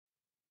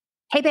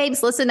Hey,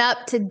 babes, listen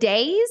up.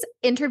 Today's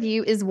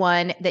interview is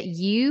one that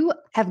you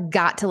have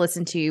got to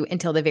listen to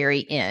until the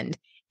very end.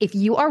 If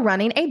you are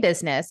running a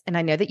business, and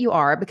I know that you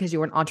are because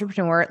you're an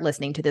entrepreneur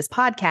listening to this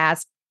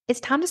podcast,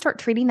 it's time to start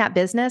treating that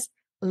business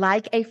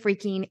like a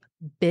freaking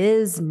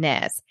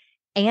business.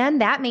 And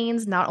that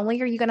means not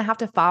only are you going to have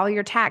to file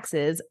your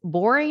taxes,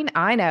 boring,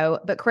 I know,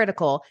 but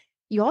critical,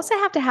 you also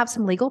have to have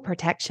some legal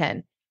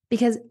protection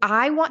because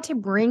I want to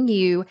bring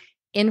you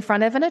in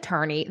front of an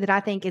attorney that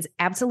I think is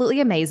absolutely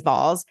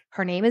amazeballs.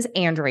 Her name is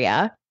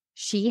Andrea.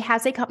 She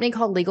has a company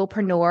called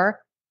Legalpreneur,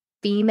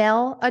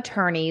 female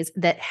attorneys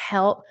that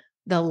help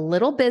the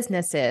little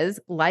businesses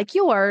like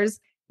yours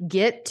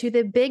get to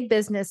the big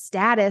business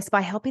status by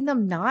helping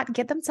them not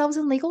get themselves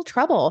in legal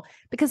trouble.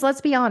 Because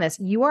let's be honest,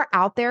 you are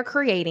out there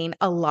creating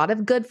a lot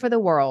of good for the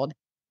world.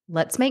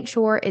 Let's make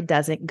sure it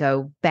doesn't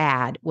go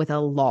bad with a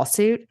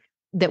lawsuit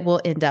that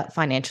will end up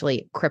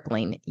financially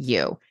crippling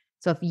you.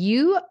 So if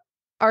you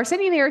are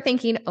sitting there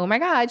thinking, oh my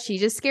God, she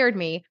just scared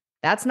me,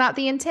 that's not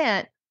the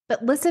intent.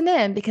 But listen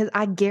in because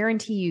I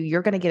guarantee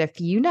you're going to get a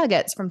few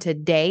nuggets from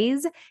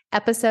today's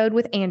episode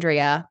with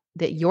Andrea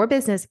that your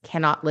business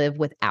cannot live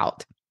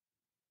without.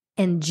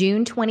 And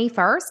June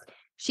 21st,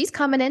 she's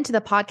coming into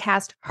the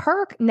podcast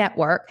Herc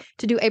Network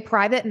to do a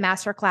private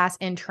masterclass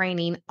and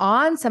training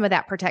on some of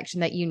that protection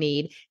that you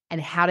need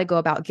and how to go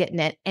about getting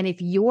it. And if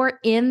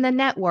you're in the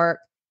network,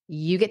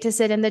 you get to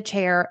sit in the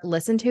chair,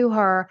 listen to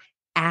her,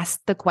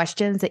 ask the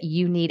questions that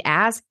you need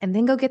asked, and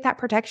then go get that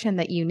protection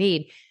that you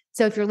need.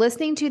 So if you're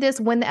listening to this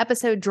when the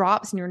episode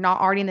drops and you're not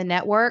already in the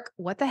network,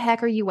 what the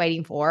heck are you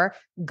waiting for?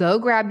 Go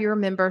grab your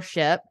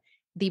membership.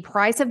 The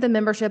price of the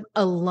membership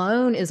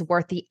alone is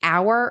worth the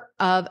hour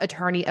of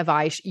attorney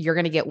advice you're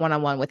going to get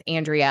one-on-one with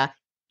Andrea.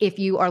 If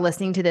you are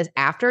listening to this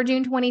after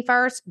June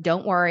 21st,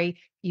 don't worry.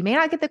 You may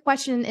not get the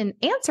question and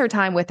answer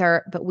time with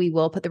her, but we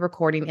will put the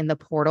recording in the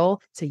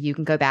portal so you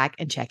can go back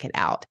and check it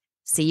out.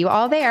 See you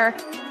all there.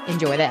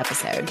 Enjoy the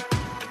episode.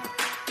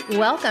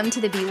 Welcome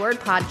to the B Word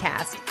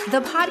Podcast,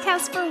 the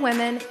podcast for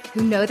women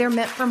who know they're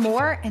meant for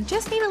more and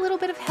just need a little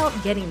bit of help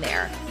getting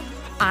there.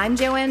 I'm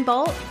Joanne,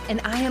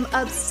 and I am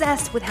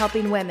obsessed with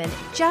helping women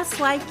just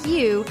like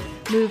you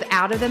move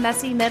out of the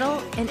messy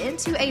middle and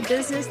into a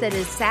business that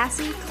is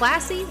sassy,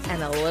 classy,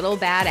 and a little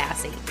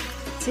badassy.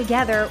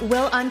 Together,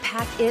 we'll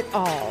unpack it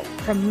all,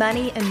 from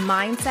money and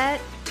mindset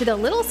to the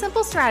little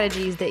simple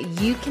strategies that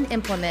you can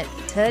implement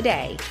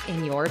today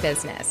in your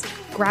business.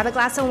 Grab a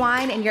glass of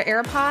wine and your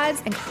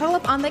AirPods and curl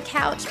up on the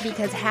couch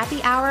because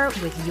happy hour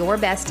with your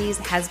besties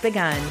has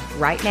begun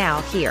right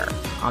now here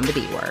on the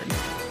B Word.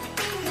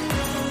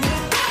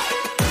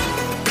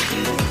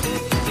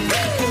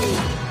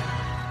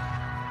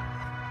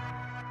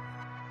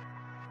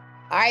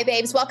 All right,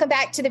 babes, welcome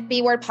back to the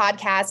B Word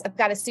Podcast. I've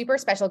got a super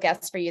special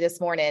guest for you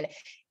this morning.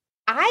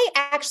 I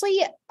actually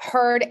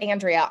heard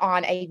Andrea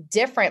on a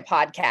different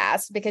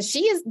podcast because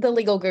she is the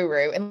legal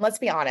guru. And let's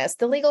be honest,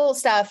 the legal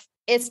stuff,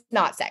 it's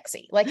not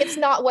sexy. Like it's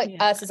not what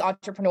us as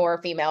entrepreneur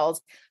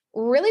females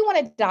really want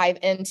to dive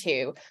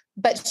into.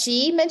 But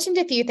she mentioned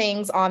a few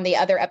things on the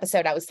other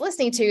episode I was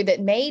listening to that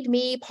made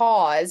me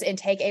pause and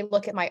take a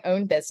look at my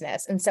own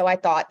business. And so I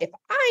thought, if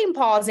I'm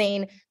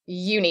pausing,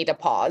 you need to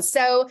pause.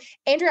 So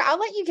Andrea, I'll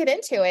let you get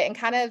into it and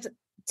kind of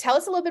tell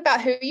us a little bit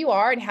about who you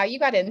are and how you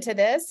got into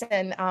this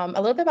and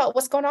a little bit about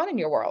what's going on in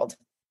your world.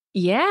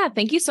 Yeah,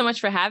 thank you so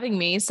much for having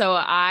me. So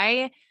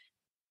I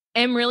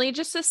am really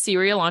just a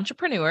serial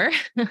entrepreneur.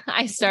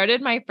 I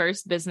started my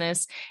first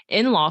business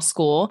in law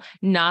school.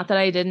 Not that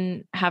I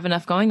didn't have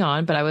enough going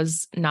on, but I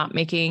was not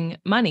making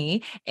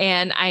money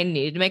and I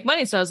needed to make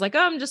money. So I was like, oh,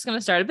 I'm just going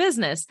to start a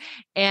business.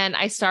 And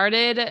I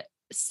started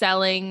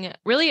selling,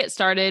 really it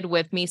started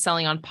with me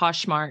selling on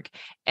Poshmark.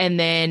 And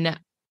then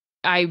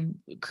I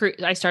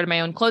started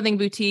my own clothing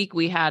boutique.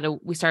 We started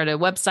a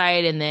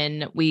website and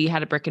then we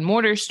had a brick and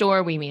mortar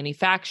store. We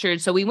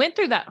manufactured. So we went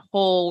through that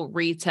whole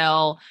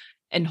retail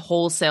and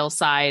wholesale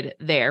side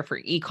there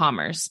for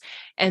e-commerce.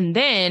 And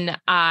then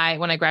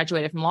when I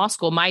graduated from law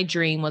school, my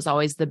dream was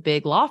always the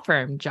big law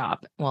firm job.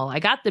 Well, I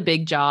got the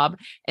big job.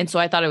 And so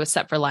I thought it was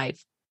set for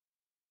life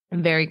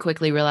and very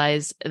quickly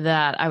realized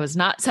that I was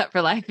not set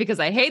for life because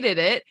I hated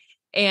it.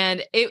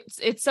 And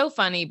it's so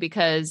funny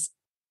because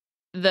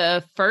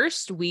the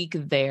first week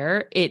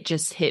there, it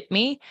just hit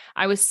me.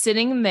 I was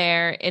sitting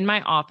there in my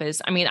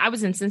office. I mean, I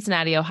was in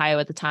Cincinnati, Ohio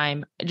at the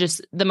time,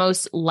 just the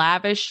most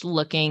lavish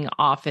looking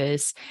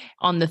office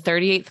on the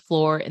 38th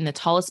floor in the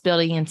tallest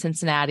building in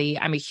Cincinnati.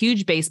 I'm a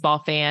huge baseball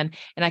fan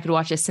and I could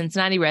watch a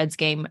Cincinnati Reds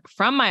game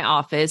from my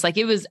office. Like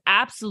it was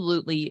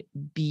absolutely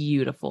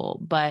beautiful,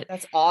 but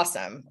that's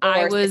awesome.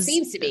 It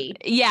seems to be.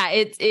 Yeah,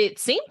 it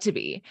seemed to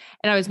be.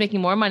 And I was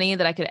making more money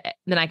than I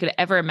could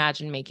ever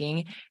imagine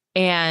making.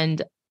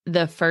 And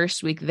the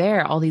first week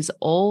there, all these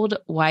old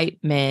white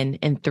men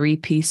in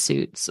 3-piece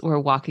suits were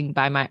walking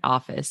by my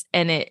office.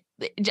 And I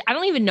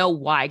don't even know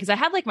why, because I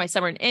had like my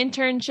summer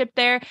internship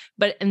there.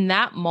 But in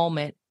that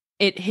moment,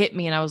 it hit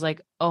me and I was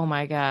like, oh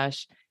my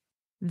gosh,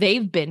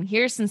 they've been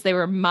here since they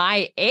were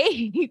my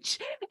age.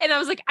 And I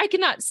was like, I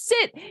cannot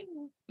sit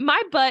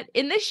my butt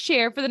in this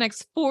chair for the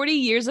next 40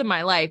 years of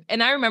my life.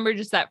 And I remember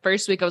just that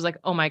first week, I was like,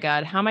 oh my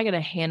God, how am I going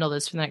to handle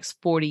this for the next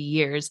 40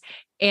 years?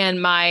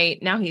 And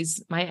now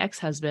he's my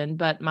ex-husband,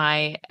 but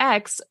my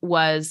ex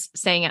was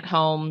staying at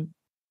home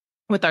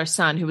with our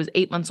son, who was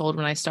 8 months old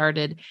when I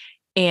started.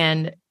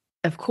 And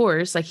of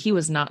course, like, he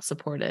was not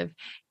supportive.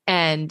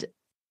 And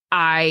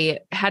I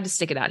had to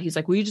stick it out. He's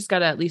like, well, you just got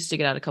to at least stick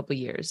it out a couple of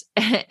years.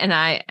 And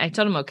I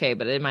told him, okay.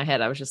 But in my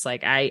head, I was just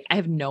like, I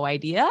have no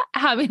idea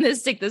how I'm going to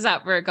stick this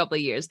out for a couple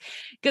of years.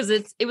 Cause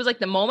it was like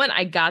the moment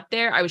I got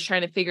there, I was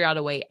trying to figure out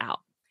a way out.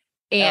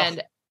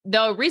 And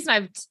the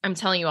reason I'm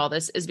telling you all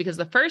this is because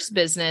the first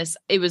business,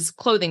 it was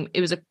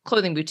a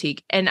clothing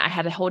boutique. And I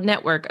had a whole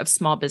network of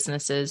small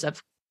businesses,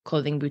 of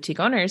clothing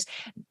boutique owners.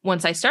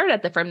 Once I started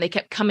at the firm, they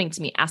kept coming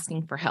to me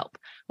asking for help.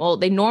 Well,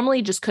 they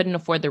normally just couldn't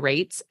afford the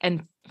rates.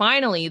 And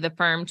finally, the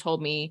firm told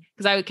me,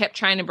 because I kept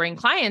trying to bring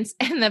clients,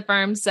 and the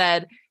firm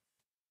said,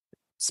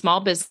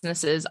 small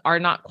businesses are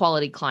not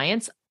quality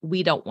clients.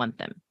 We don't want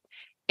them.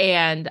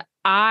 And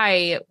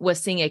I was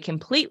seeing a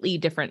completely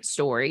different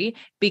story,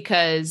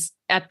 because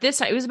at this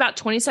time, it was about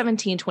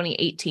 2017,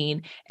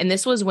 2018. And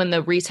this was when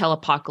the retail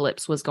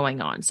apocalypse was going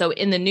on. So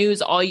in the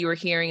news, all you were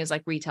hearing is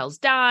like, retail's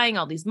dying,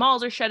 all these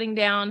malls are shutting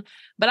down.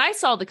 But I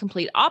saw the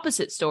complete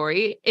opposite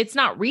story. It's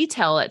not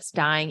retail that's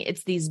dying.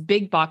 It's these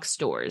big box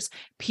stores.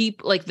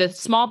 People, like the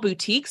small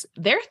boutiques,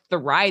 they're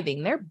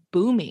thriving, they're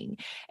booming.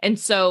 And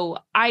so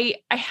I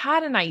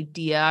had an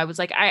idea. I was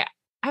like, I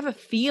have a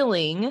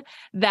feeling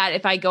that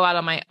if I go out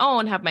on my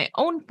own, have my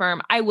own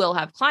firm, I will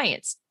have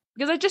clients.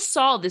 Because I just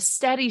saw this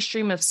steady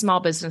stream of small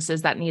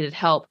businesses that needed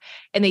help,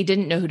 and they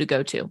didn't know who to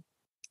go to.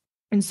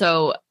 And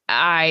so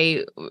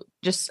I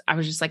was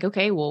just like,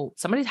 okay, well,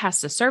 somebody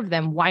has to serve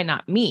them. Why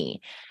not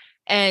me?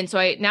 And so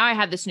I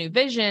had this new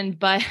vision,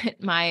 but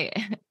my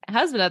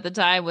husband at the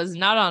time was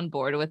not on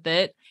board with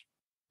it.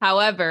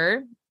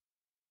 However,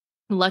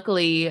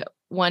 luckily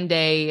one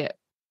day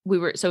we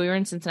were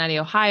in Cincinnati,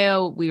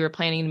 Ohio. We were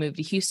planning to move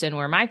to Houston,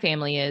 where my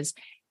family is.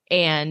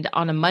 And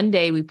on a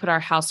Monday, we put our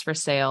house for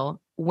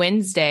sale.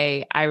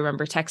 Wednesday, I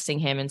remember texting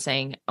him and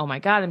saying, oh my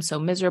God, I'm so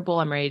miserable.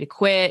 I'm ready to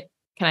quit.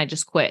 Can I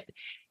just quit?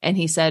 And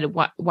he said,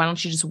 why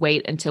don't you just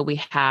wait until we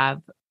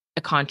have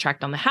a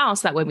contract on the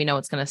house? That way we know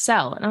it's going to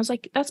sell. And I was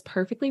like, that's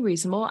perfectly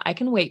reasonable. I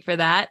can wait for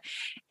that.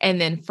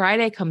 And then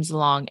Friday comes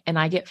along and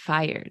I get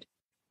fired.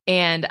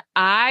 And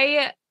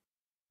I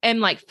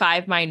am like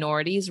 5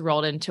 minorities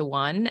rolled into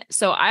one.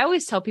 So I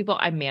always tell people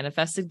I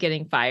manifested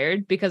getting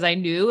fired, because I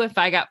knew if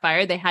I got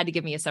fired, they had to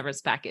give me a severance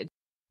package.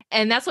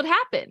 And that's what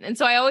happened. And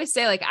so I always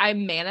say, like, I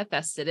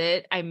manifested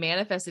it. I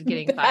manifested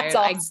getting fired.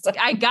 Awesome.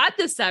 I got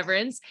the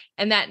severance.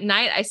 And that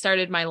night I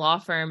started my law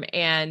firm.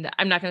 And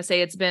I'm not going to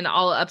say it's been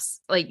all ups,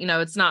 like,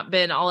 it's not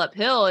been all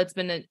uphill. It's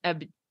been a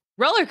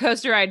roller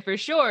coaster ride for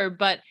sure,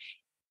 but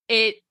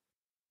it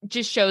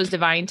just shows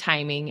divine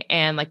timing.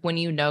 And like, when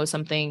you know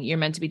something, you're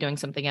meant to be doing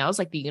something else,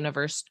 like the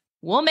universe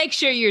will make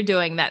sure you're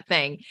doing that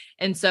thing.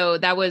 And so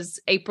that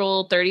was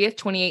April 30th,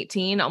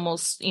 2018,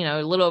 almost,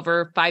 a little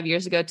over 5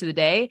 years ago to the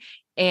day.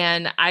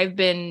 And I've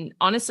been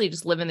honestly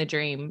just living the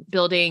dream,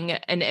 building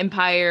an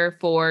empire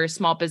for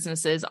small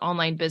businesses,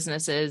 online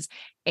businesses.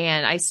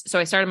 And I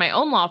started my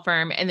own law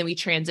firm, and then we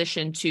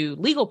transitioned to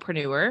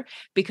Legalpreneur,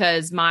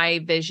 because my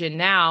vision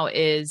now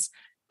is,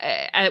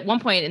 at one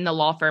point in the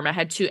law firm, I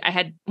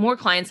had more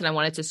clients than I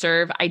wanted to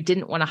serve. I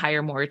didn't want to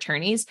hire more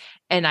attorneys.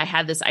 And I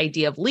had this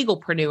idea of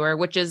Legalpreneur,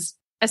 which is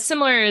as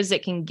similar as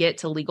it can get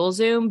to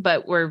LegalZoom,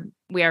 but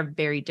we are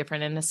very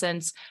different in a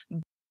sense.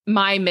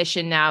 My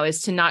mission now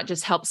is to not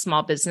just help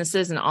small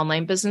businesses and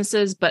online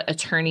businesses, but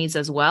attorneys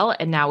as well.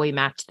 And now we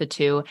match the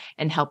two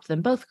and help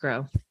them both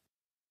grow.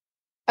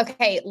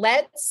 Okay,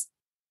 let's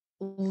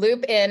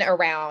loop in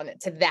around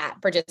to that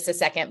for just a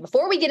second.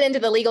 Before we get into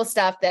the legal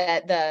stuff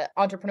that the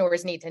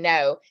entrepreneurs need to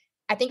know,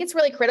 I think it's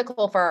really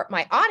critical for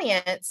my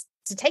audience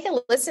to take a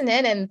listen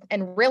in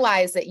and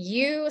realize that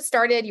you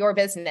started your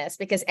business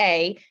because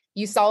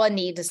you saw a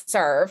need to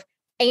serve,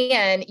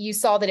 and you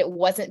saw that it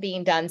wasn't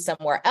being done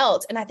somewhere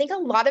else. And I think a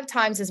lot of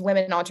times as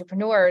women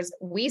entrepreneurs,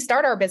 we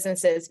start our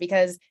businesses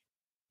because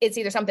it's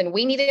either something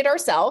we needed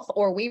ourselves,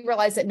 or we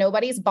realize that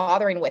nobody's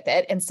bothering with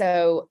it. And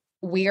so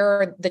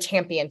we're the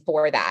champion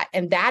for that.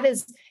 And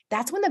that's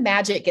when the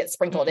magic gets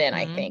sprinkled in,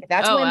 I think.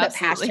 That's when the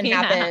passion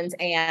happens.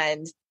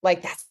 And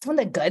like, that's when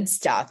the good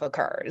stuff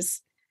occurs.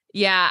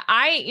 Yeah.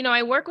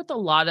 I work with a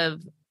lot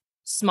of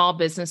small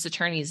business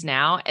attorneys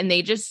now, and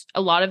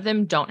a lot of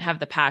them don't have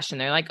the passion.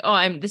 They're like,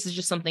 this is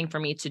just something for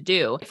me to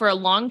do. For a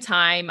long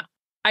time,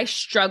 I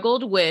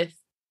struggled with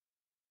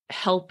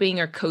helping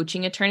or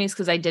coaching attorneys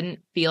because I didn't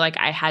feel like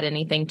I had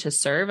anything to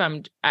serve.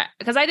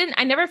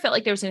 I never felt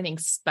like there was anything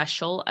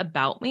special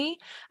about me.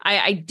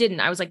 I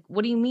was like,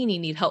 what do you mean you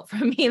need help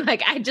from me?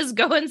 Like, I just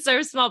go and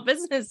serve small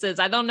businesses.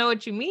 I don't know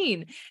what you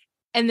mean.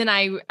 And then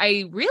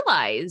I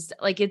realized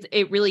like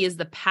it really is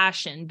the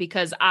passion,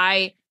 because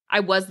I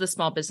was the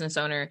small business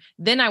owner.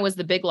 Then I was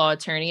the big law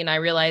attorney, and I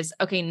realized,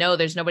 okay, no,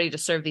 there's nobody to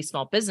serve these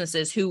small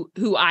businesses who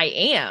I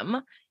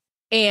am.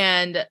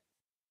 And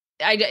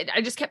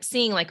I just kept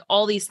seeing like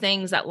all these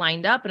things that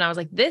lined up. And I was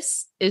like,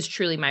 this is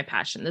truly my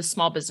passion, this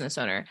small business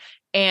owner.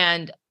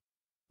 And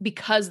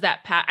because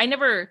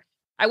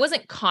I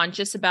wasn't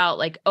conscious about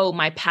like, oh,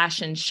 my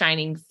passion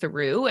shining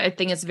through. I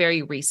think it's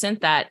very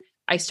recent that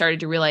I started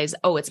to realize,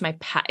 oh,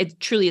 it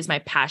truly is my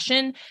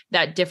passion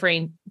that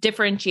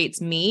differentiates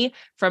me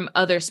from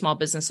other small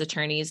business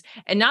attorneys.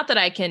 And not that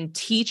I can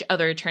teach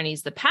other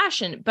attorneys the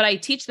passion, but I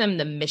teach them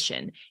the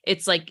mission.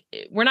 It's like,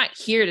 we're not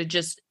here to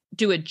just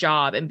do a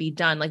job and be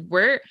done. Like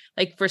we're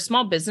like, for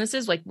small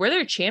businesses, like we're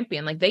their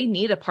champion. Like they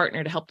need a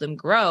partner to help them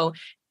grow,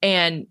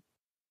 and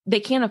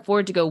they can't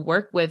afford to go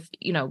work with,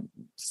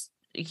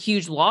 a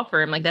huge law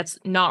firm. Like that's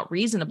not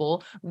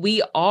reasonable.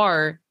 We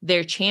are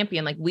their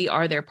champion. Like we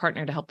are their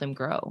partner to help them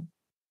grow.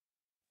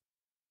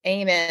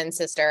 Amen,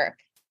 sister.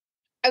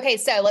 Okay,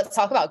 so let's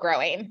talk about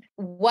growing.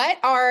 What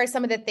are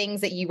some of the things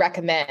that you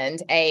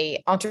recommend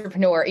a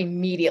entrepreneur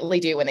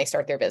immediately do when they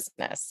start their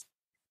business?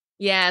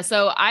 Yeah,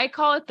 so I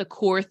call it the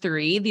core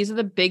three. These are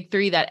the big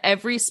three that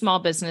every small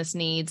business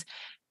needs.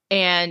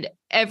 And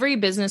every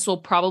business will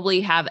probably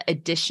have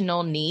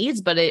additional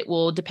needs, but it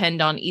will depend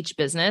on each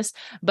business.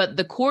 But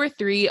the core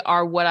three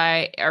are what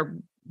I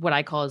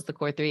call as the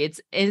core three.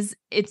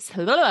 It's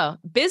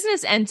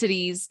business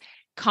entities,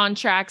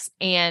 contracts,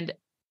 and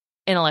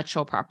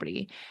intellectual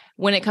property.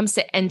 When it comes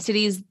to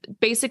entities,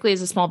 basically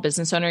as a small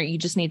business owner, you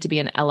just need to be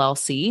an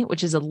LLC,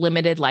 which is a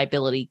limited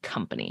liability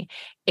company.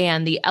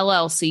 And the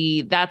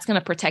LLC, that's going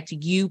to protect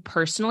you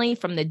personally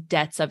from the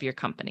debts of your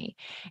company.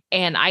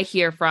 And I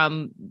hear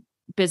from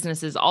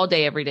businesses all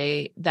day, every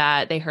day,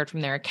 that they heard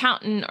from their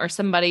accountant or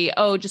somebody,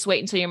 oh, just wait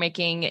until you're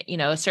making,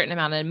 a certain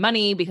amount of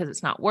money because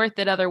it's not worth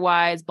it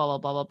otherwise, blah, blah,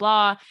 blah, blah,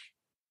 blah.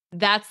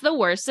 That's the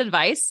worst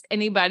advice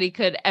anybody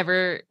could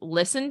ever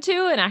listen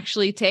to and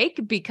actually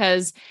take,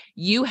 because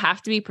you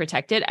have to be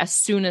protected as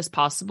soon as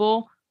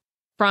possible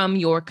from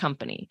your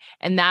company.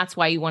 And that's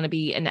why you want to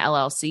be an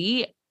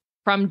LLC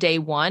from day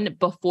one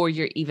before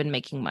you're even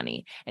making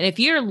money. And if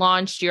you're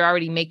launched, you're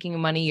already making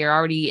money, you're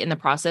already in the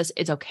process,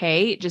 it's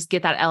okay. Just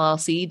get that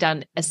LLC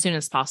done as soon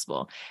as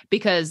possible,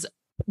 because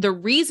the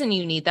reason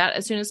you need that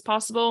as soon as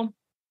possible,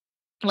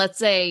 let's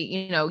say,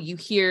 you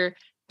hear,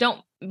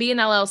 don't be an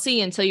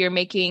LLC until you're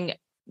making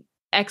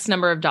X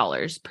number of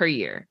dollars per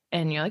year.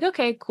 And you're like,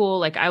 okay, cool.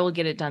 Like I will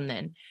get it done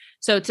then.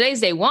 So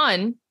today's day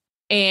one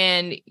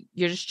and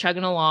you're just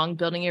chugging along,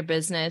 building your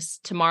business.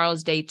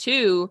 Tomorrow's day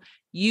two.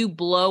 You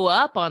blow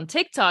up on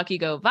TikTok, you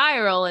go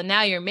viral, and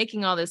now you're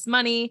making all this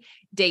money.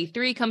 Day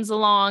three comes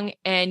along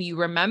and you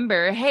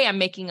remember, hey, I'm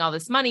making all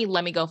this money.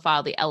 Let me go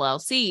file the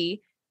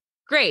LLC.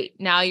 Great.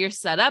 Now you're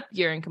set up.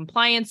 You're in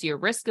compliance. Your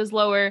risk is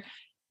lower.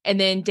 And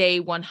then day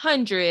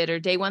 100 or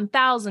day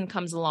 1000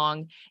 comes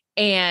along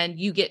and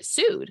you get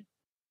sued.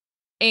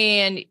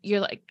 And you're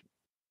like,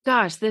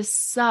 gosh, this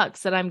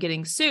sucks that I'm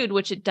getting sued,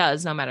 which it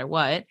does no matter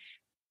what.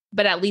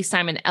 But at least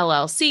I'm an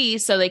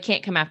LLC, so they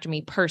can't come after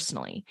me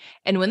personally.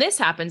 And when this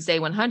happens, day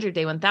 100,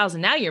 day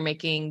 1000, now you're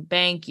making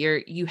bank,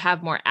 you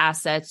have more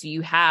assets,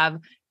 you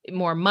have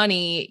more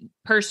money,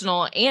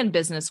 personal and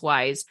business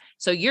wise.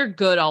 So you're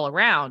good all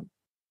around,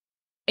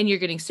 and you're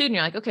getting sued and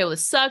you're like, okay, well,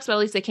 this sucks, but at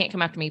least they can't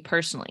come after me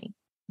personally.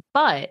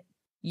 But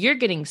you're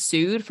getting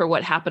sued for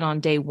what happened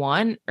on day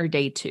one or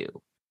day two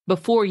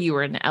before you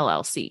were an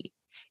LLC.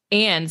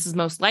 And this is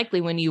most likely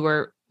when you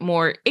were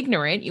more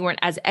ignorant, you weren't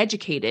as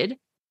educated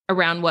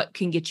around what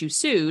can get you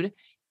sued.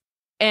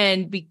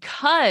 And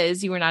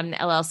because you were not an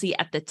LLC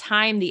at the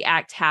time the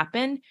act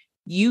happened,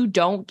 you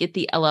don't get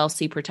the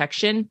LLC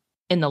protection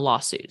in the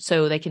lawsuit.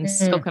 So they can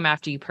still come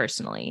after you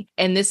personally.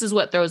 And this is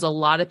what throws a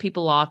lot of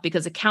people off,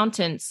 because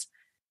accountants,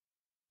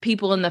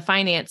 people in the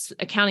finance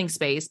accounting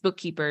space,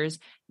 bookkeepers,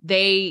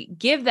 they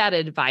give that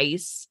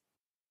advice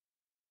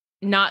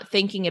not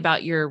thinking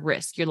about your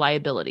risk, your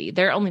liability.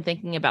 They're only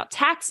thinking about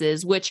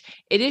taxes, which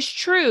it is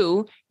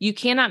true. You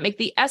cannot make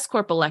the S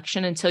Corp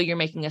election until you're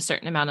making a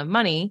certain amount of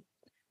money,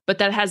 but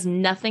that has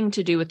nothing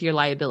to do with your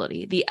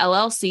liability. The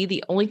LLC,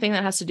 the only thing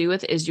that has to do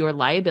with is your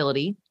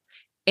liability.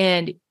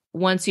 And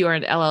once you are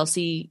an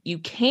LLC, you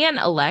can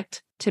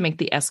elect to make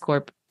the S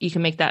Corp. You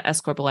can make that S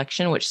Corp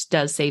election, which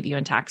does save you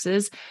in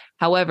taxes.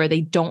 However,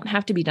 they don't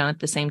have to be done at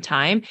the same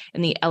time.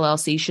 And the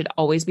LLC should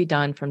always be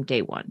done from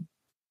day one.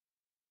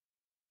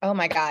 Oh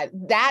my God.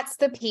 That's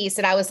the piece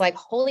that I was like,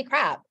 holy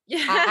crap.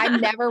 I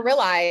never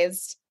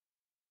realized,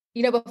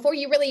 before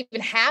you really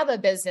even have a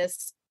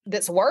business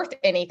that's worth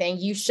anything,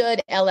 you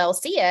should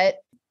LLC it,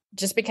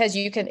 just because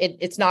you can,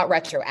 it's not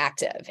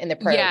retroactive in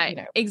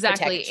the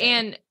exactly. protection.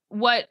 And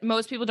what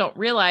most people don't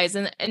realize,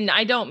 and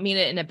I don't mean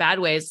it in a bad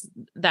way, is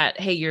that,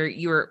 hey,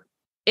 you're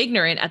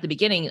ignorant at the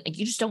beginning. Like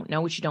you just don't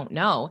know what you don't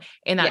know.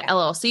 And that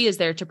LLC is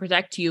there to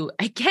protect you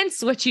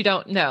against what you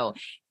don't know.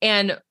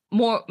 And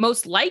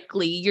most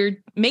likely you're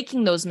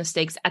making those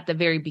mistakes at the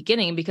very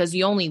beginning, because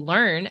you only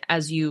learn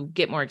as you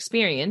get more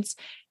experience.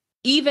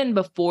 Even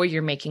before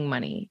you're making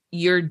money,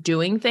 you're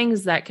doing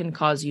things that can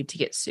cause you to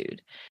get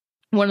sued.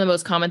 One of the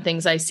most common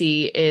things I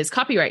see is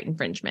copyright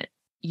infringement.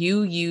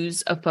 You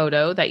use a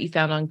photo that you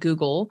found on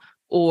Google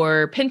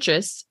or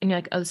Pinterest, and you're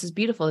like, oh, this is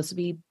beautiful. This would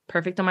be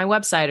perfect on my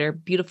website, or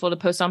beautiful to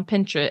post on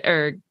Pinterest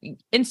or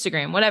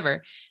Instagram,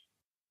 whatever.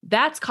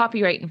 That's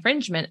copyright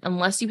infringement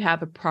unless you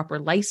have a proper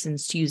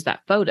license to use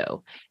that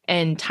photo.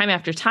 And time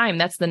after time,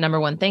 that's the number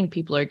one thing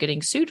people are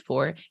getting sued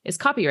for is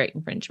copyright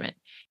infringement.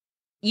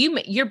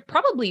 You're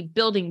probably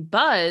building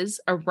buzz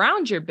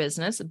around your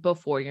business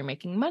before you're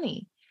making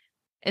money.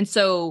 And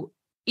so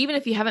even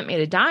if you haven't made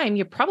a dime,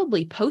 you're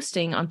probably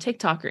posting on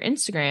TikTok or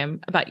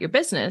Instagram about your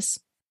business.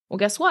 Well,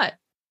 guess what?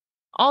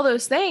 All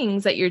those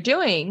things that you're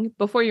doing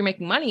before you're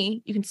making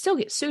money, you can still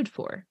get sued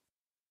for.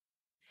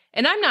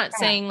 And I'm not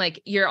saying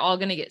like you're all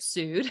going to get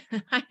sued.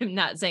 I am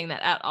not saying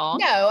that at all.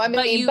 No, I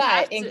mean,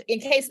 but in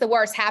case the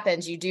worst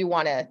happens, you do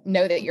want to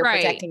know that you're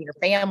protecting your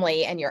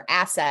family and your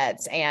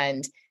assets,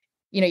 and,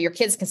 you know, your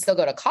kids can still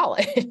go to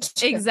college.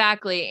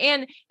 Exactly.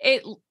 And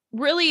it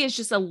really is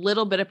just a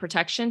little bit of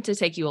protection to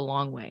take you a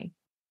long way.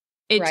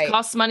 It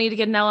costs money to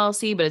get an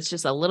LLC, but it's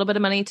just a little bit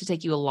of money to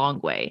take you a long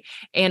way.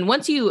 And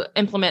once you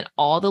implement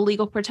all the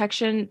legal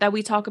protection that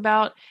we talk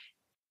about,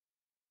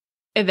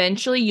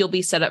 eventually you'll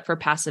be set up for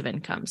passive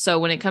income. So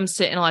when it comes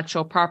to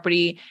intellectual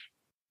property,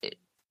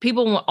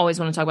 people always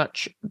want to talk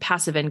about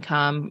passive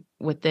income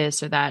with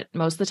this or that.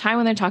 Most of the time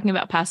when they're talking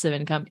about passive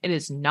income, it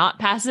is not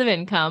passive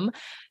income.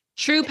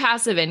 True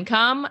passive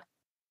income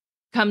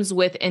comes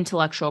with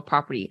intellectual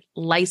property,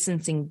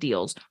 licensing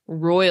deals,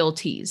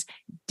 royalties.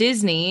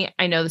 Disney,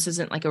 I know this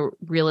isn't like a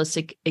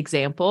realistic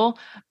example,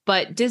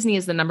 but Disney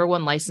is the number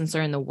one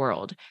licensor in the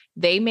world.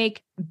 They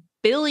make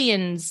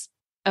billions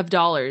of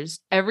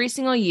dollars every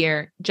single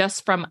year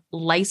just from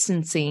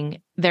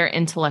licensing their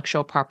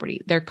intellectual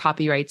property, their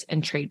copyrights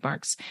and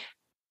trademarks.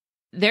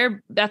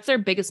 That's their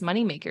biggest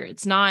moneymaker.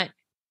 It's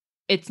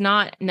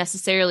not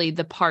necessarily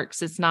the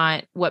parks. It's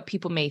not what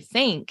people may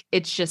think.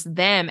 It's just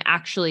them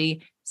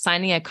actually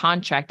signing a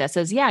contract that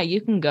says, yeah, you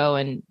can go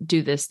and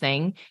do this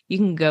thing. You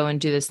can go and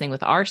do this thing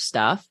with our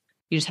stuff.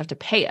 You just have to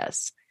pay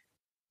us.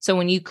 So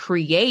when you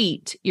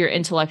create your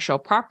intellectual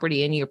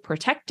property and you're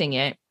protecting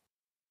it,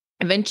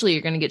 eventually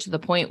you're going to get to the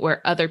point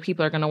where other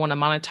people are going to want to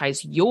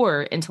monetize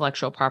your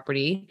intellectual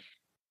property,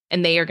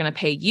 and they are going to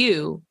pay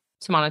you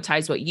to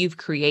monetize what you've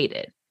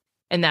created.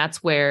 And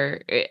that's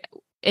where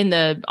in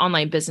the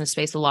online business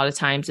space, a lot of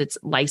times it's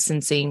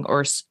licensing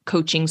or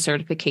coaching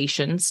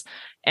certifications.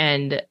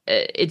 And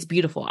it's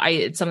beautiful.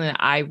 It's something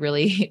that I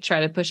really try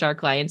to push our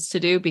clients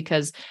to do,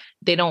 because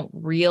they don't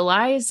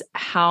realize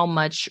how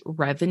much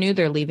revenue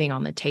they're leaving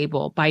on the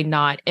table by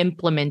not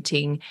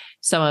implementing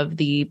some of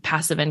the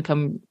passive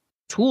income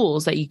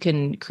tools that you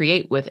can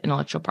create with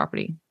intellectual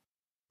property.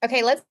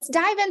 Okay, let's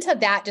dive into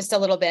that just a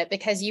little bit,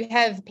 because you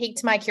have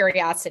piqued my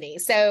curiosity.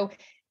 So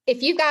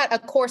if you've got a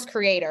course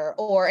creator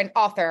or an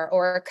author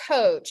or a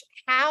coach,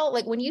 how,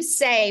 like when you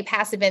say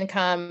passive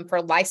income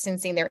for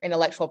licensing their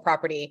intellectual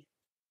property,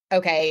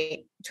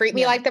 okay, treat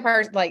me like the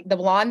person, like the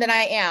blonde that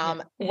I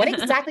am. What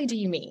exactly do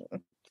you mean?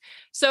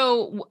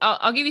 So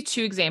I'll give you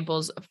two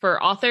examples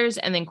for authors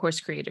and then course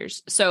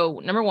creators.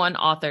 So number one,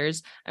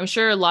 authors. I'm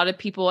sure a lot of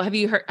people, have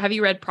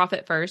you read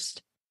Profit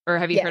First, or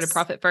have you heard of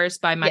Profit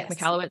First by Mike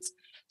Michalowicz?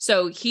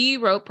 So he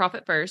wrote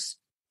Profit First.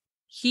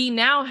 He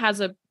now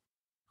has a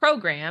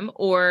program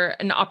or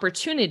an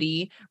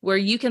opportunity where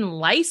you can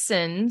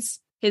license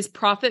his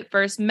Profit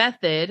First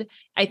method.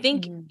 I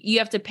think you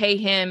have to pay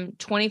him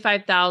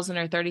 $25,000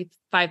 or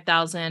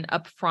 $35,000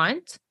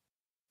 upfront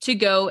to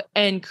go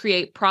and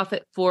create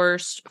Profit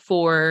First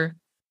for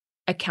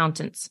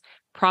accountants,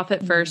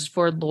 Profit First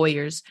for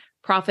lawyers,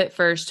 Profit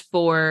First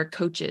for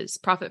coaches,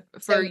 Profit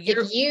for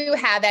if you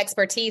have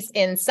expertise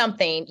in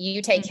something,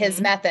 you take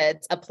his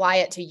methods, apply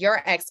it to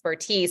your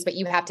expertise, but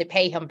you have to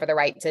pay him for the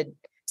right to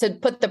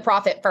put the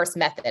Profit First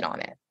method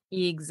on it.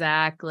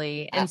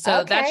 Exactly. And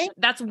so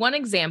that's one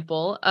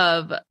example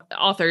of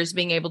authors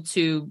being able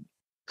to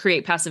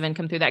create passive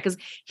income through that, because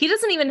he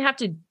doesn't even have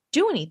to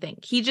do anything.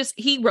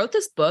 He wrote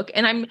this book,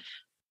 and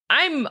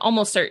I'm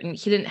almost certain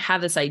he didn't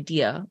have this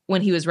idea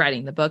when he was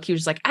writing the book. He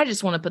was like, I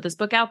just want to put this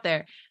book out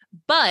there.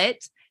 But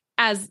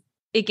as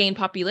it gained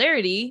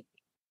popularity,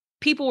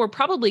 people were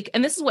probably,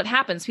 and this is what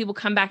happens, people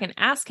come back and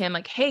ask him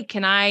like, hey,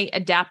 can I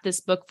adapt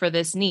this book for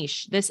this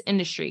niche, this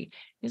industry?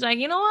 He's like,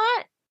 you know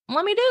what?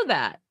 Let me do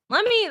that.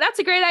 That's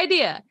a great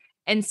idea.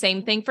 And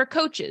same thing for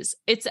coaches.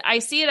 I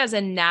see it as a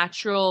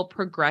natural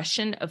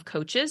progression of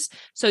coaches.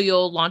 So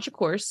you'll launch a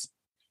course,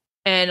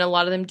 and a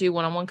lot of them do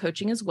one-on-one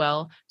coaching as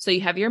well. So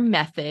you have your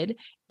method,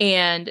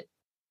 and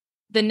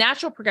the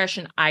natural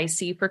progression I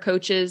see for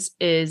coaches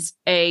is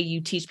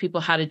you teach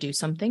people how to do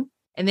something,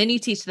 and then you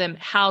teach them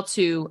how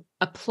to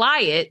apply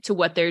it to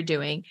what they're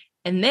doing.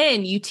 And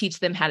then you teach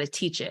them how to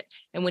teach it.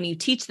 And when you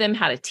teach them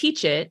how to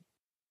teach it,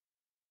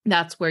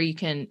 that's where you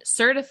can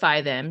certify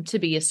them to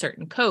be a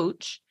certain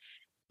coach.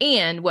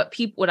 And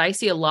what I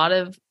see a lot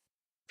of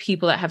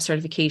people that have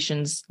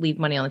certifications leave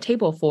money on the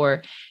table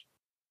for,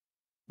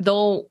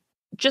 they'll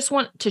just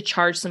want to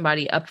charge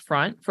somebody up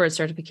front for a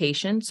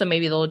certification. So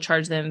maybe they'll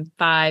charge them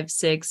 $5,000,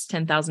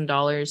 $6,000,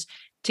 $10,000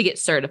 to get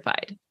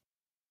certified.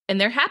 And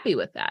they're happy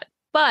with that.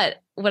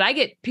 But what I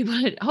get people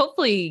to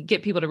hopefully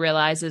get people to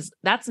realize is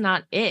that's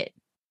not it.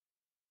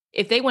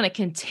 If they want to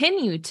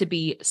continue to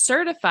be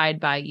certified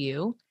by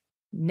you,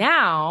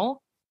 now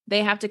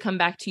they have to come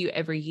back to you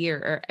every year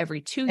or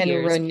every 2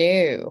 years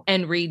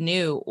and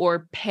renew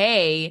or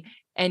pay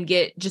and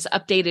get just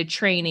updated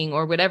training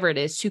or whatever it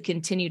is to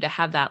continue to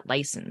have that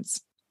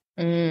license.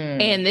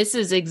 And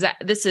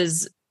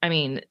it's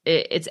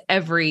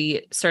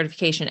every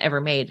certification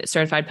ever made.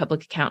 Certified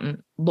public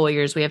accountant,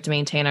 lawyers, we have to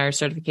maintain our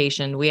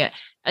certification.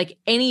 Like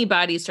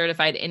anybody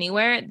certified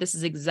anywhere, this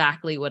is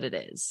exactly what it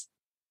is.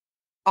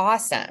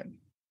 Awesome.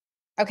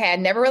 Okay. I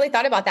never really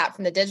thought about that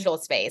from the digital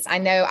space. I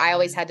know I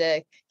always had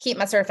to keep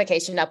my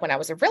certification up when I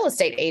was a real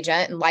estate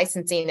agent and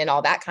licensing and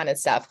all that kind of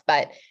stuff.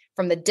 But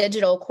from the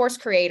digital course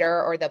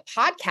creator or the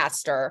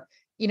podcaster,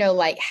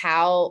 like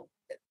how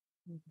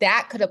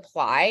that could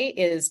apply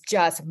is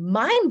just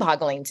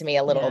mind-boggling to me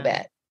a little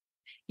bit.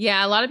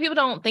 Yeah. A lot of people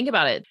don't think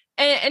about it,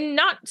 and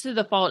not to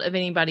the fault of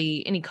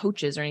anybody, any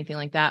coaches or anything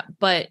like that,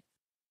 but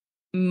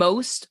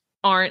most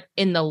aren't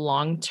in the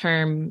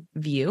long-term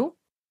view.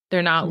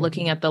 They're not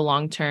looking at the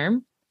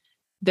long-term.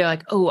 They're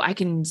like, oh, I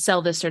can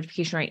sell this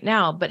certification right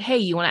now. But hey,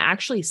 you want to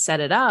actually set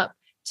it up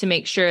to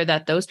make sure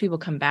that those people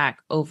come back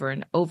over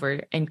and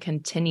over and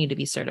continue to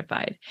be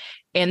certified.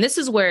 And this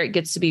is where it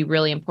gets to be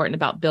really important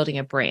about building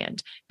a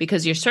brand,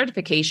 because your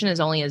certification is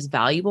only as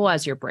valuable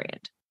as your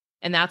brand.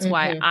 And that's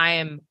why I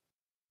am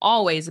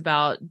always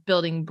about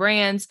building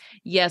brands.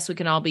 Yes, we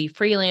can all be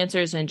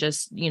freelancers and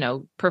just,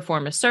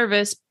 perform a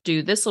service,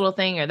 do this little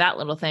thing or that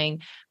little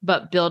thing,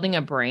 but building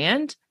a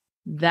brand,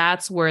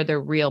 that's where the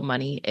real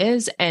money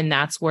is. And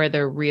that's where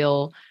the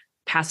real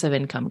passive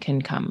income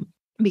can come,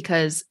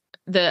 because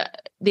the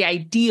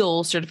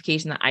ideal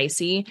certification that I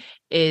see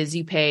is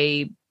you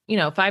pay,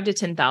 $5,000 to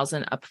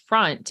 $10,000 up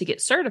front to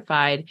get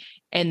certified.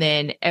 And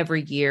then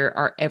every year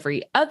or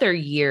every other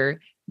year,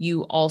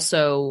 you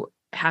also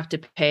have to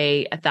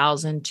pay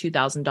 $1,000,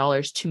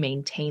 $2,000 to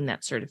maintain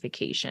that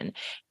certification.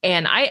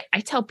 And I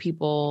tell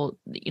people,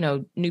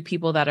 new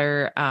people that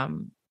are,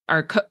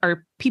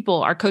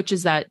 our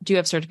coaches that do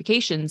have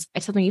certifications, I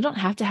tell them, you don't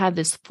have to have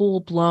this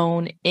full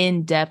blown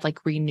in-depth,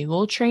 like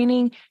renewal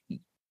training.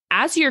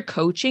 As you're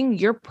coaching,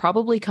 you're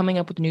probably coming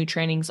up with new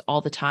trainings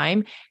all the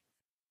time.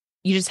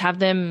 You just have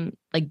them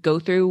like go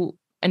through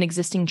an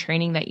existing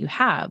training that you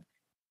have.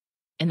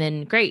 And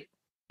then great,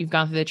 you've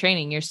gone through the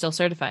training, you're still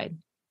certified.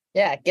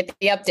 Yeah. Get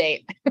the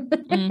update.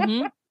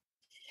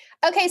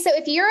 Okay. So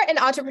if you're an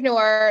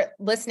entrepreneur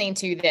listening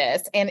to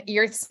this and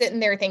you're sitting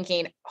there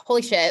thinking,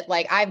 holy shit,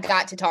 like I've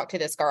got to talk to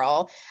this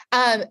girl.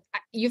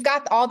 You've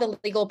got all the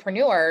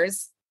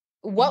legalpreneurs.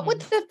 What would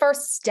the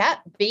first step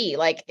be?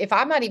 Like, if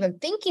I'm not even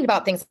thinking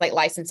about things like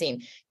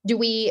licensing, do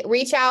we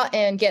reach out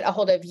and get a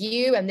hold of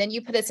you and then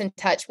you put us in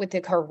touch with the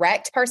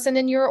correct person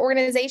in your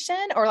organization?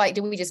 Or like,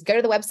 do we just go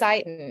to the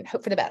website and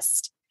hope for the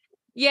best?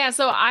 Yeah.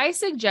 So I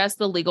suggest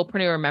the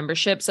Legalpreneur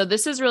membership. So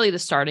this is really the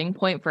starting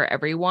point for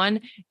everyone.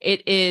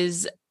 It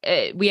is,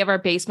 we have our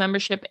base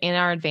membership and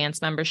our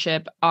advanced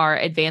membership. Our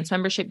advanced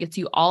membership gets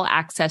you all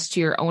access to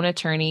your own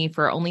attorney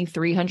for only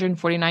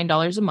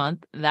 $349 a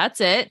month. That's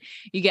it.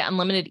 You get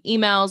unlimited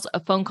emails, a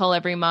phone call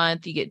every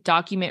month. You get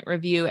document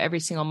review every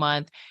single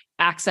month,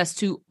 access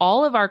to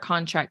all of our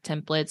contract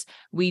templates.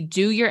 We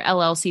do your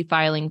LLC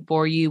filing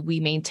for you. We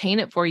maintain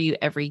it for you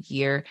every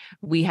year.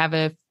 We have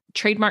a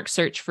trademark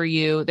search for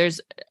you.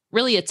 There's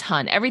really a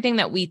ton. Everything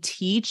that we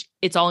teach,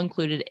 it's all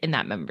included in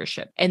that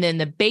membership. And then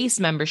the base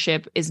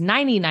membership is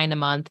 $99 a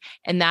month,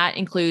 and that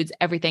includes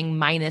everything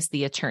minus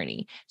the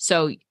attorney.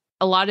 So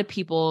a lot of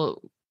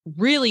people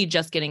really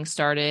just getting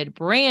started,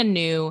 brand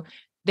new,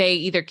 they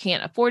either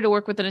can't afford to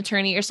work with an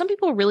attorney, or some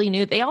people really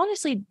new. They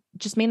honestly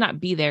just may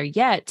not be there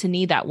yet to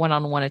need that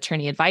one-on-one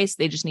attorney advice.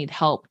 They just need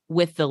help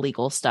with the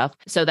legal stuff.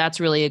 So that's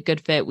really a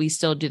good fit. We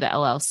still do the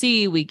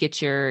LLC. We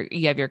get you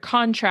have your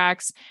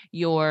contracts,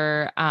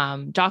 your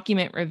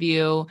document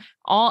review,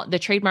 all the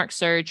trademark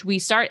search. We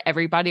start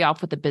everybody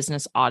off with a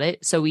business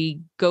audit. So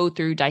we go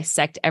through,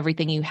 dissect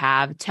everything you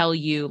have, tell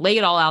you, lay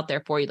it all out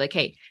there for you. Like,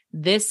 hey,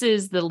 this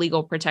is the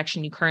legal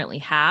protection you currently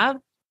have.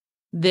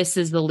 This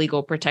is the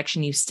legal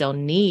protection you still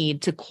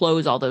need to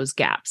close all those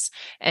gaps.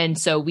 And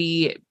so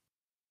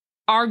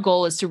our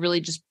goal is to really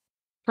just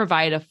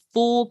provide a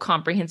full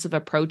comprehensive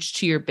approach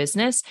to your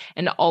business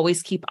and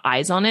always keep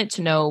eyes on it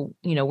to know,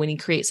 when you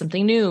create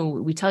something new,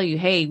 we tell you,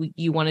 hey,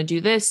 you want to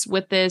do this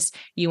with this.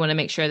 You want to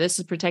make sure this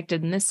is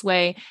protected in this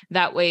way.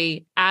 That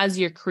way, as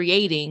you're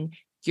creating,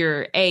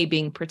 you're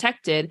being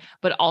protected,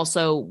 but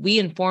also we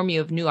inform you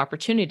of new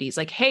opportunities.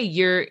 Like, hey,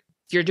 you're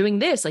doing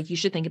this, like you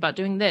should think about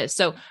doing this.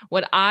 So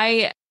what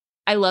I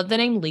love the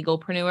name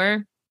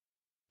Legalpreneur,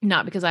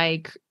 not because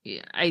I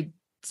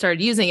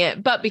started using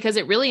it, but because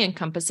it really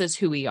encompasses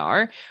who we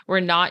are. We're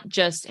not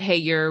just, hey,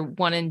 you're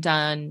one and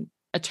done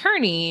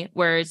attorney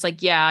where it's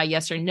like, yeah,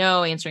 yes or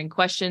no, answering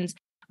questions.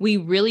 We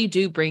really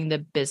do bring the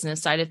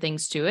business side of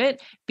things to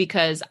it,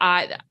 because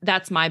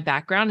that's my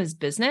background is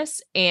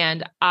business.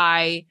 And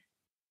I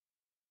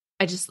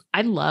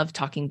love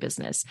talking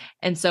business.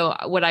 And so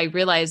what I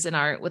realized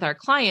with our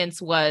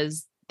clients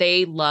was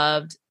they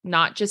loved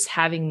not just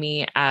having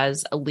me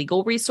as a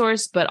legal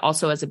resource, but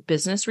also as a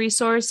business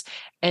resource.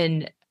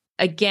 And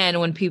again,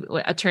 when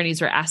attorneys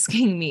were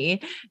asking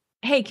me,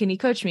 hey, can you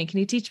coach me? Can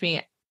you teach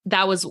me?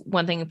 That was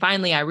one thing.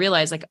 Finally, I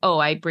realized like, oh,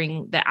 I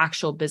bring the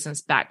actual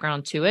business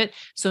background to it.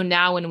 So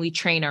now when we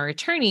train our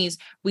attorneys,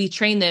 we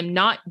train them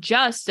not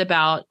just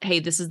about, hey,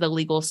 this is the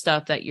legal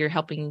stuff that you're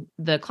helping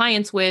the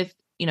clients with.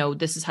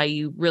 This is how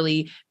you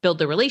really build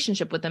the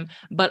relationship with them,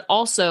 but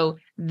also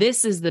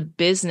this is the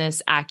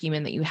business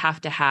acumen that you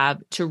have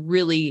to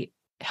really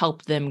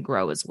help them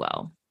grow as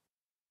well.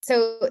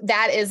 So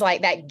that is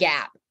like that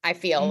gap. I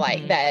feel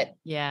like that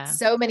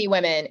so many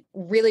women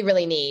really,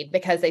 really need,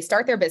 because they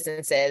start their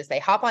businesses, they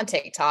hop on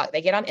TikTok,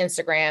 they get on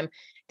Instagram,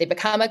 they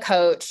become a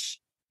coach,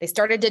 they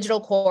start a digital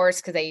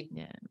course because they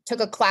took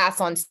a class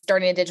on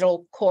starting a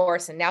digital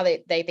course. And now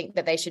they think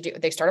that they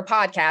start a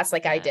podcast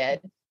like I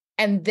did.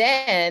 And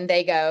then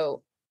they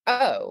go,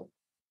 oh,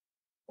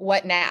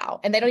 what now?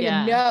 And they don't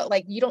even know,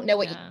 like, you don't know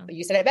what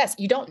you said it best.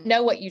 You don't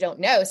know what you don't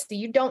know. So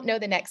you don't know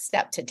the next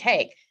step to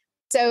take.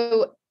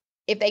 So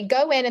if they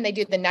go in and they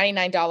do the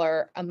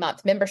 $99 a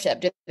month membership,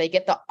 do they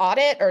get the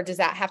audit, or does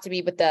that have to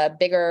be with the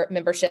bigger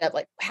membership?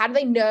 Like, how do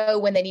they know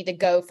when they need to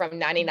go from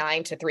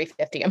 $99 to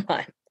 $350 a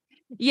month?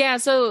 Yeah.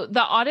 So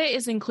the audit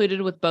is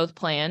included with both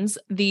plans.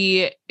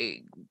 When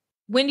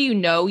do you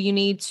know you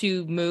need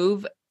to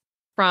move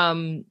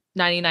from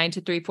 $99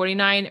 to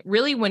 $349?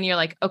 Really, when you're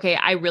like, okay,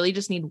 I really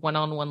just need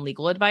one-on-one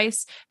legal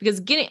advice,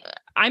 because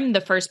I'm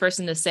the first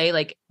person to say,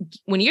 like,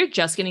 when you're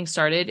just getting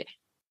started,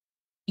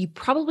 you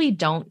probably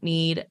don't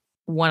need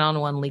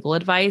one-on-one legal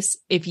advice.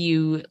 If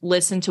you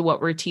listen to what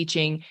we're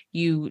teaching,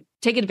 you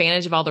take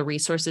advantage of all the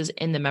resources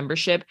in the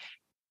membership,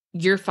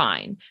 you're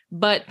fine.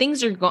 But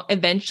things are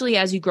eventually,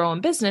 as you grow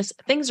in business,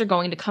 things are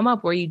going to come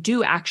up where you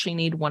do actually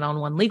need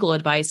one-on-one legal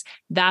advice.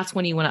 That's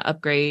when you want to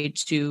upgrade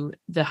to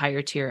the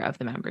higher tier of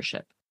the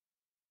membership.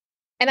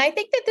 And I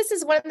think that this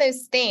is one of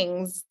those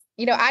things,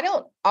 I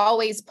don't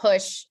always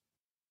push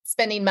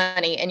spending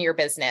money in your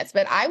business,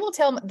 but I will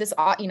tell this,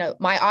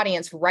 my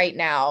audience right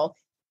now,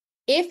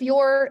 if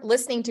you're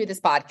listening to this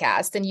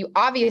podcast and you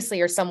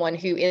obviously are someone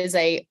who is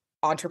a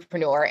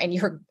entrepreneur and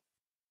you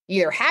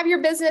either have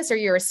your business or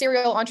you're a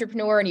serial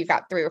entrepreneur and you've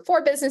got 3 or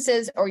 4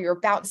 businesses, or you're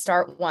about to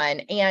start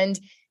one. And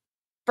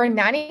for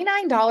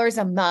 $99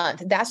 a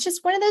month, that's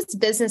just one of those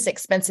business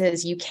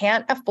expenses you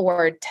can't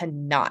afford to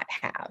not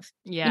have.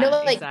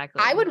 Yeah,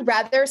 exactly. I would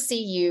rather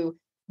see you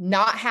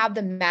not have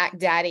the Mac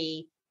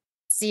Daddy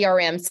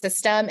CRM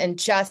system and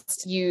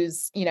just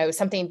use,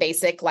 something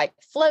basic like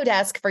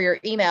Flowdesk for your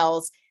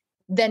emails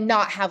than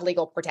not have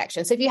legal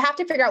protection. So if you have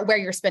to figure out where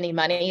you're spending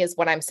money, is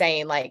what I'm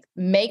saying, like,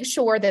 make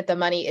sure that the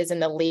money is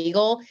in the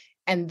legal,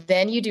 and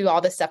then you do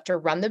all the stuff to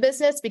run the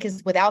business,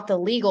 because without the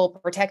legal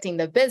protecting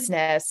the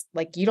business,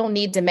 like, you don't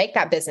need to make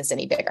that business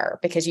any bigger,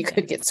 because you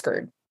could get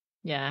screwed.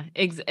 Yeah,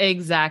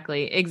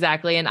 exactly.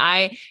 And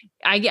I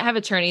have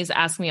attorneys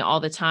ask me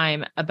all the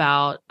time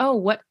about, I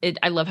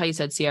love how you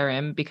said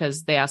CRM,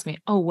 because they ask me,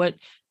 what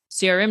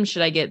CRM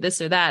should I get,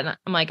 this or that? And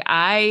I'm like,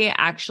 I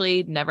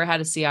actually never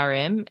had a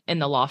CRM in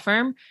the law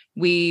firm.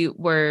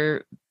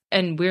 We're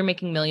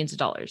making millions of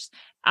dollars.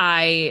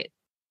 I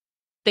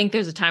think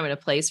there's a time and a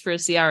place for a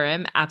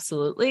CRM.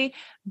 Absolutely.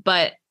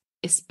 But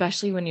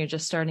especially when you're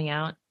just starting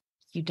out,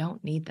 you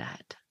don't need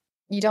that.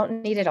 You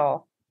don't need it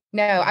all.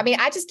 No, I mean,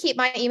 I just keep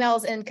my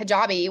emails in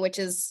Kajabi, which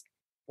is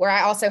where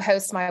I also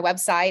host my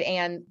website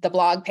and the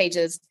blog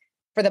pages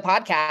for the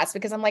podcast,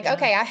 because I'm like,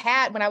 okay, I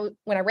had, when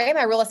I ran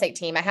my real estate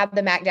team, I had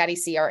the Mac Daddy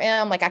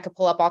CRM, like I could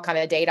pull up all kind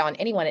of data on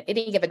anyone at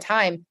any given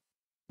time,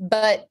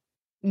 but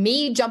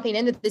me jumping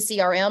into the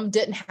CRM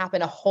didn't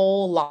happen a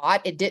whole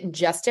lot. It didn't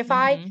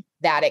justify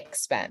that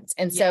expense.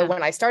 And so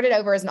when I started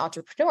over as an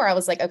entrepreneur, I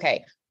was like,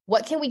 okay,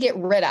 what can we get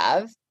rid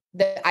of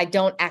that I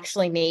don't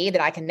actually need,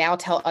 that I can now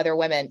tell other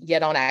women, you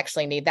don't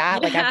actually need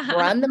that. Like, I've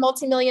run the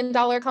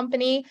multi-million-dollar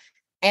company,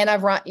 and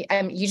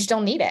you just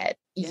don't need it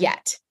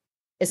yet.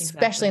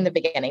 Especially in the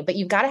beginning, but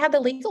you've got to have the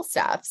legal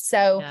stuff.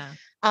 So,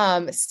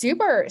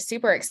 super,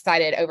 super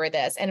excited over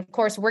this. And of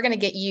course, we're going to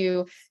get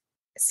you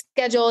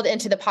scheduled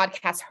into the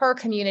podcast, Her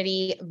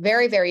Community,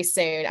 very, very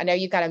soon. I know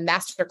you've got a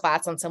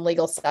masterclass on some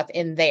legal stuff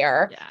in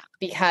there,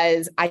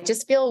 because I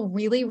just feel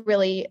really,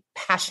 really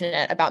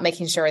passionate about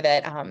making sure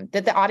that,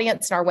 that the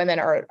audience and our women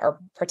are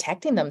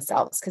protecting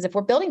themselves. Because if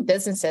we're building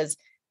businesses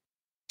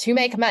to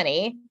make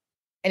money,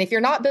 and if you're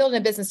not building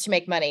a business to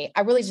make money,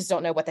 I really just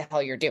don't know what the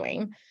hell you're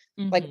doing.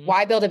 Like,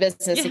 why build a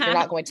business if you're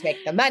not going to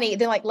make the money?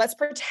 Then, like, let's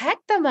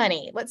protect the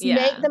money. Let's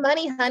make the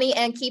money, honey,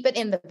 and keep it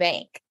in the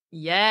bank.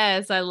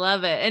 Yes, I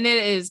love it. And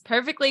it is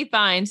perfectly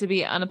fine to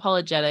be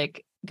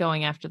unapologetic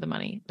going after the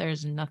money.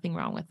 There's nothing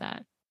wrong with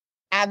that.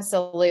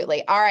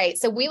 Absolutely. All right.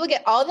 So we will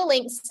get all the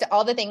links to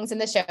all the things in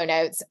the show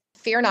notes.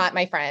 Fear not,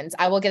 my friends.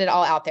 I will get it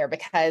all out there,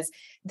 because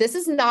this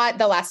is not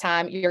the last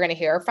time you're going to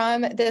hear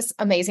from this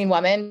amazing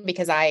woman,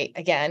 because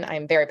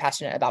I'm very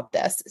passionate about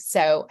this.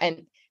 So,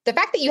 and the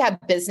fact that you have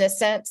business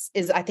sense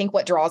is, I think,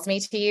 what draws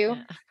me to you,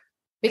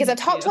 because I've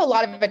talked to a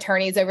lot of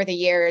attorneys over the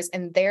years,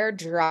 and they're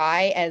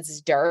dry as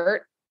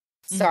dirt.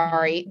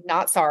 Sorry,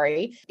 not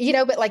sorry,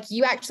 but like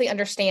you actually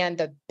understand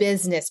the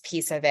business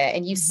piece of it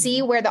and you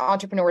see where the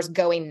entrepreneur is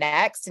going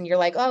next. And you're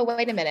like, oh,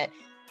 wait a minute.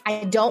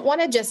 I don't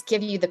want to just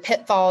give you the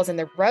pitfalls and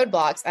the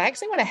roadblocks. I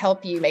actually want to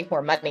help you make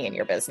more money in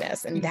your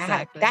business. And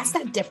that's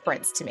that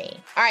difference to me.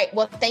 All right.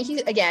 Well, thank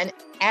you again.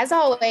 As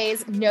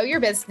always, know your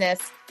business,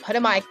 put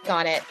a mic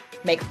on it,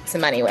 make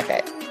some money with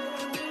it.